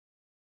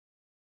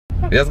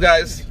Yes,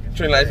 guys,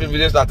 Trini Life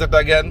video started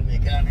again.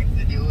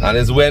 And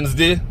it's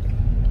Wednesday.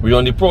 We're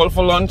on the prowl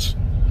for lunch.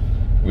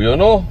 We don't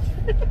know.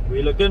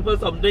 We're looking for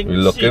something We're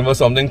looking for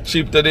something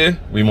cheap today.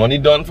 We money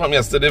done from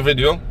yesterday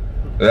video.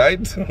 Right?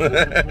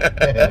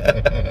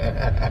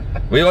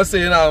 We were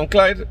saying,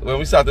 Clyde, when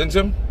we started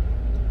gym?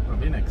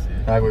 Probably next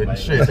year. I'm going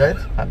straight, right?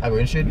 I'm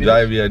going straight.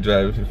 Drive, yeah,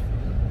 drive.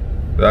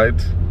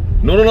 Right?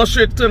 No,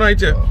 straight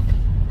tonight, yeah.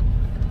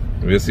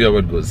 We'll see how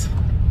it goes.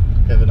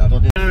 Kevin, I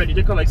thought Ready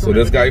to collect So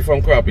this guy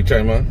from Crappy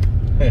China,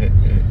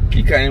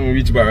 he can't even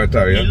reach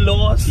Barataria. He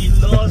lost,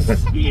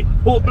 he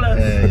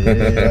hopeless.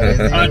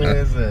 And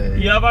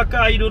you have a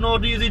car, you don't know how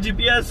to use the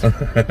GPS.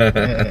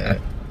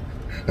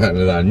 And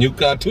there's a new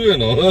car too, you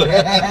know.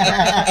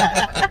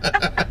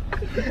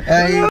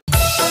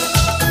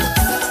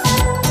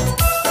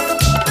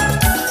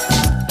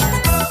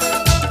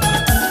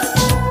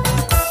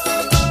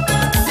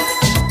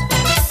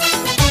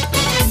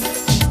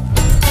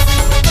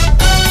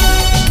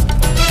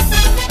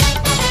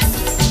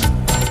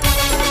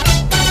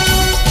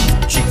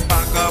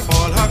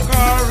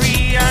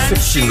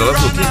 $16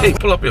 roti. Hey,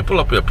 pull up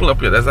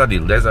here. There's a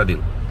deal.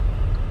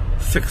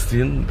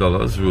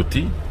 $16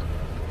 roti.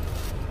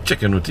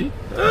 Chicken roti.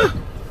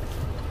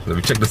 Let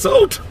me check this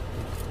out.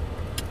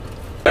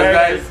 Hey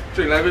guys,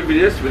 Trini Life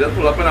videos. We just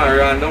pull up in a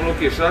random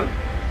location.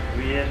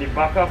 We're in the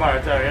back of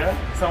Barataria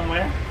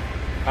somewhere.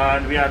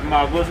 And we had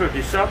Margot's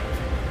roti shop.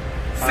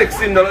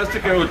 $16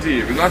 chicken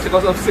roti. We're gonna check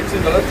out some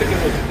 $16 chicken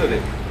roti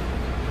today.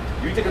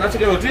 You taking that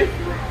chicken roti?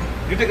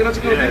 You taking that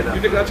chicken roti? Yeah,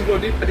 You taking that chicken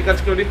roti? I take that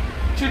chicken roti.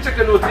 2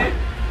 chicken roti.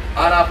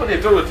 And a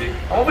potato roti.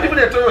 How much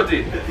potato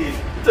roti?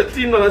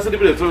 $13 for the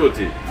potato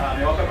roti. And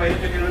you walk up by the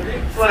chicken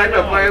roti? Slide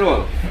up my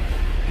one.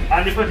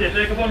 And the potato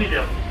you can only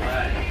there.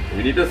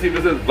 We need to see if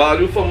this is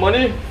value for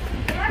money.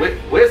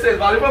 Wait, say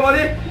value for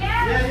money?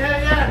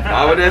 Yeah.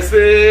 How would they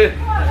say?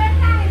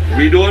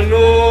 We don't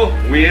know.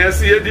 We ain't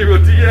see the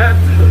roti yet.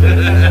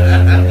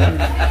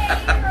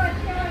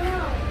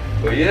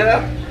 Oh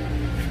yeah?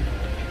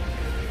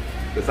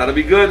 This ought to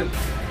be good.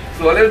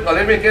 So are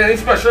they making any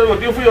special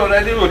roti for you? Or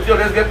the roti or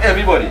let's get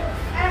everybody?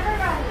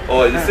 Everybody.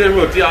 Oh, it's the same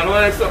roti. I know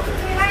that's something. We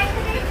like to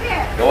be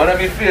fair. You want to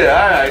be fair?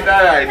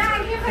 Alright.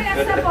 Thank you for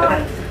the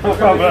support. No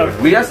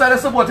problem. We are started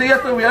supporting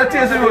yet, we are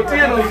tasting roti.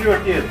 You know?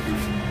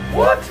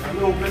 What?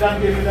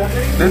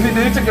 Did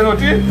you chicken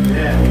roti?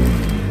 Yeah.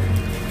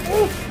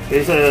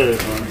 It's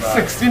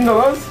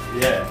 $16?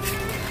 yeah.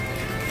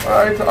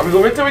 Alright, are we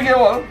going till we get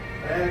one?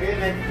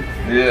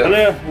 Yeah.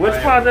 Hello, which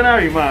part in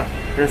Arima?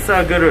 There's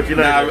so good roti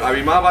like Nah, this. I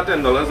remember about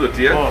 $10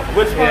 roti, yeah? Oh,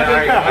 which part in I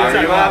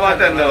remember about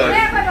 $10.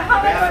 Yeah, but how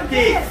much is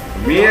this?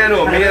 Me and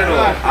no. I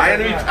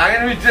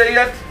ain't reach there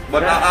yet,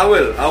 but I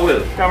will.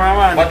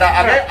 Cameraman. But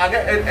I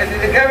get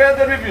very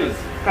good reviews.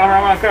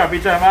 Cameraman, crap,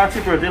 each time I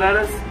cheap roti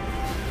like this.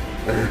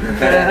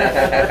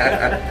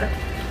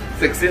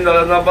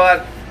 $16 not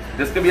bad.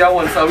 This could be a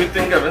once a week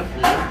thing, Kevin.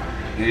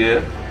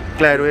 Yeah.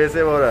 Clyde, what do you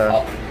say about that?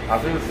 I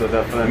think so,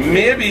 definitely.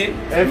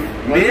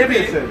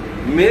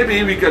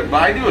 Maybe we could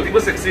buy the roti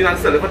for 16 and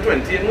sell it for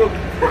 20 and look.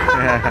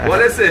 What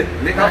they say?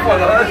 Make a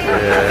follow.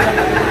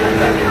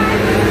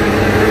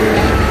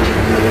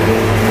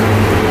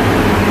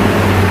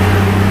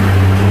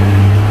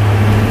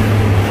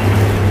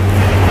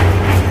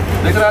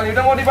 You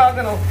don't want the bag,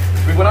 you know.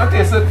 We're gonna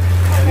taste it.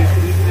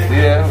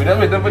 Yeah, we don't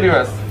wait for the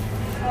rest.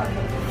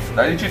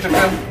 That is chicken.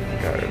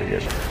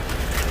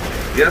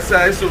 Yes,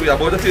 guys, so we are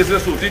about to taste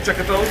this roti. Check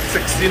it out.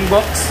 $16.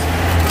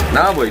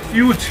 Nah, boy, it's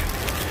huge.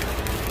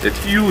 It's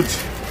huge.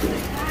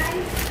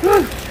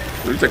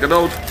 We'll check it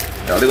out.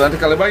 Are they going to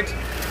take a bite?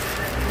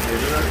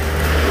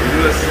 We'll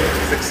do this.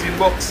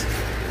 $16.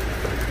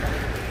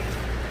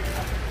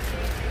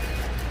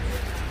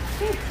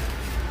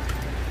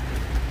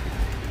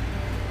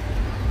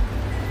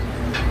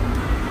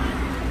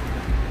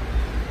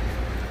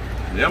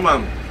 Yeah,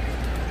 man.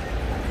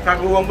 Can't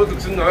go wrong with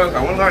 $16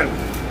 at one time.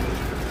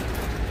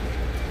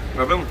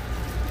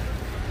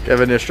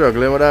 Kevin, you're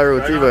struggling with that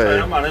roti,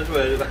 boy.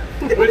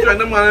 We're trying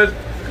to manage.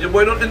 Your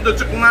boy not into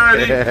chicken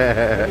already.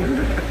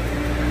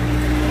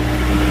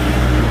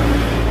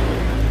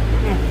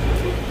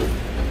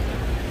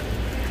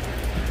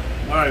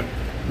 Alright.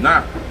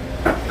 Nah.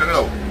 Check it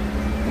out.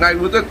 Nah,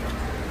 with it.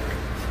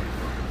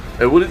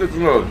 Hey, what is it?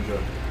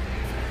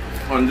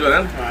 100,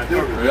 eh?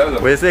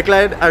 What you say,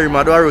 Clyde?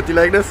 Arima do a roti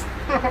like this?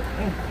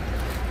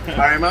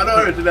 Arima do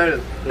a roti like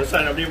this. The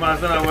son of the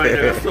master now,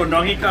 so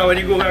now he can't when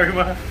he go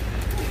Arima.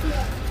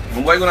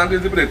 Why gonna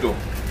taste the potato?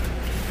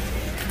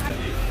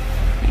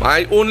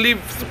 My only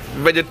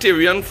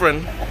vegetarian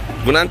friend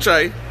gonna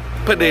try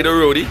potato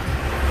roti.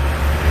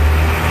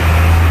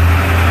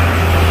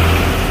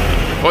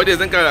 How it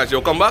is in Karachi?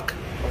 You come back? Of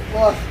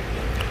course.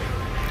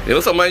 You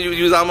know, sometimes you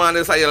use a man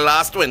that's like your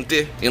last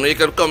 20. You know, you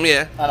can come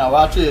here. And I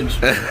will change.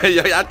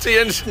 You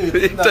change.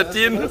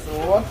 13. It's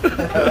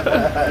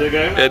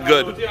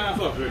good.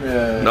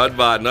 Yeah. Not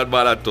bad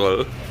at all.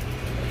 You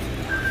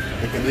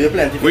can do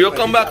plenty. We will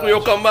come back.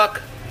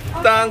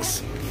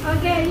 Thanks.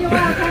 Okay, you're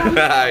welcome.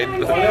 Right.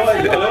 And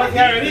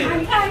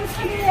thanks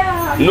for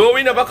the No,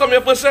 we never come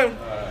here first time.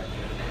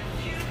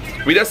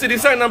 We just see the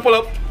sign and pull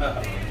up.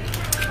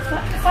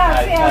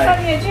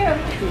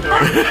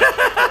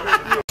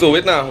 So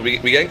wait now, we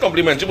getting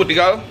complimentary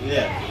Portugal?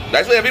 Yeah.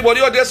 That's for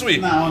everybody or just we?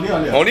 Nah, only.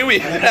 Only we.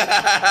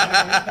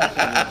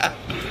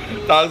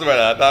 Thanks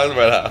brother, thanks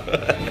brother.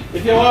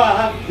 If you want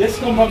to have this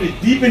come from the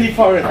deep in the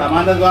forest,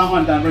 Amanda's going to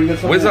hunt and bring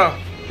this one. Where's that?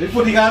 This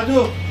Portugal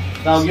too.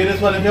 I'll get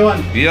this one if you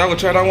want. Yeah, I'm gonna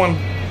try that one.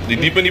 The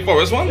deep in the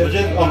forest one? This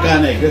is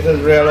organic. This is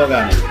real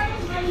organic.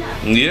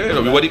 Yeah,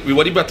 we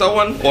want the better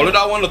one. All of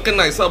that one looking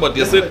nicer, but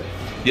you say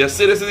this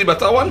is the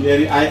better one?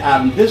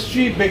 Yeah, this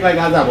tree big like a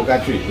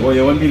avocado tree. Oh,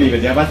 you won't believe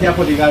it. You ever see a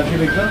Portugal tree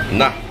big, sir?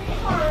 Nah.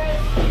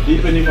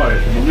 Deep in the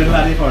forest. In the middle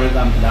of the forest,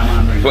 I'm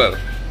bringing. Well,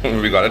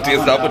 we gotta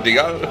taste that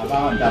Portugal.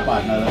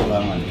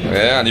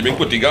 Yeah, and you bring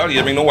Portugal,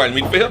 you bring no wild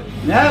meat for here?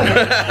 Yeah.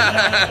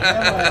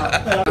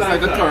 It's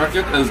like the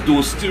curry is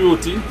dosti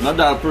roti, not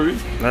dal puri.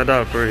 Not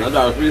dal puri. Not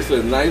dal puri, so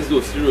it's nice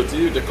dosti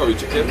roti with the curry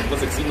chicken for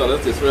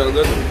 $16. Tastes real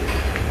good.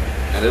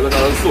 And then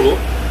another solo.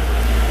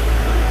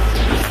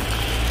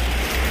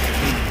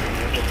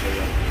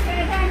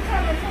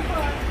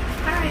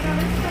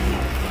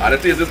 And the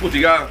taste is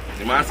Portugal.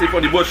 The man say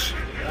from the bush.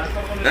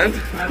 And?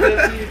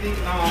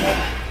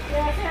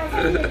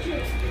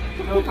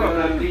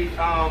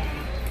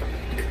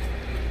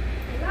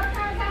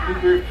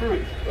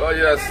 Oh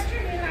yes.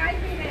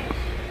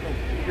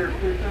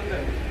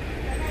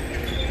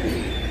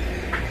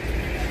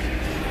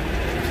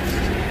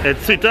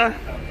 It's sweeter?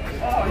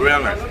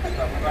 Real nice.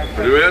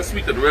 Real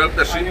sweet and real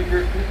tasty.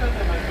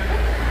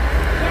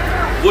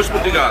 Bush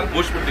Portugal,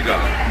 Bush Portugal.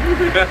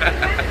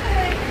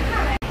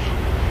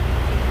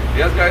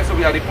 Yes guys, so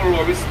we had the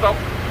Polori stop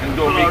in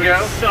Don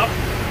Miguel.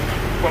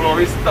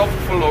 Polori stop,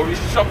 Polori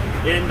shop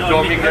In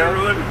Don Miguel.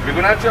 We're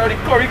gonna try the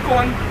curry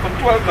corn for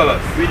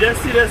 $12. We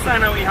just see the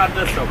sign and we have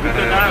the stuff. We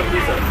could not have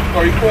this.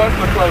 Curry corn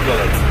for $12.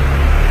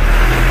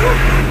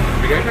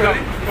 We get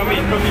ready? Come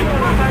in.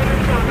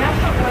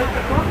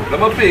 Let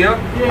me pay you.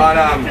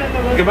 And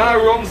give me a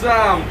rum's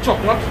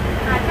chocolate.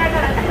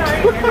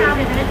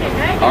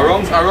 A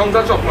rum's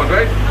chocolate,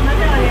 right?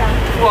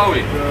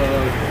 Flowy.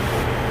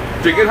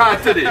 Drink it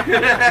hard today.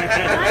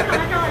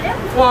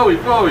 Flowy.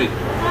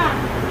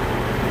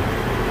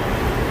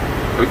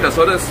 We can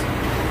saw this.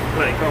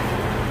 Like, come.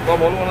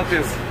 Come on, one of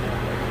this.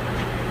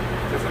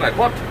 It's like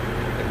hot.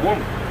 Like warm.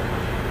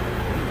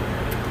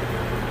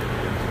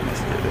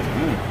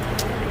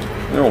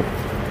 No.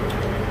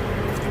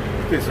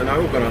 Okay, so now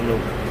we're gonna know.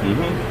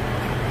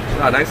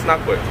 Nice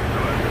snack boy.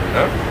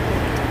 Huh?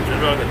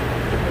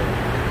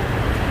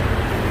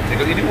 You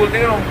can eat the whole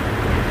thing now.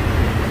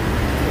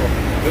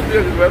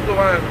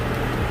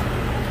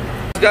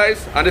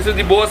 Guys, and this is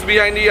the boss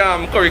behind the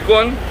curry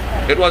corn.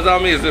 It was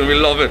amazing. We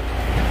love it.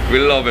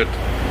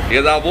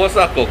 Here's our boss,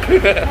 our cook.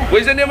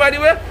 What's your name, by the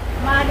way?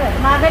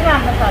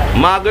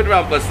 Margaret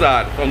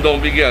Rampasad from Don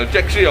Miguel.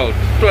 Check she out.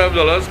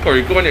 $12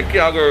 curry corn. You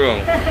can't go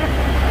wrong.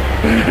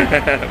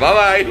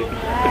 Bye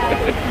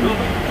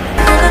bye.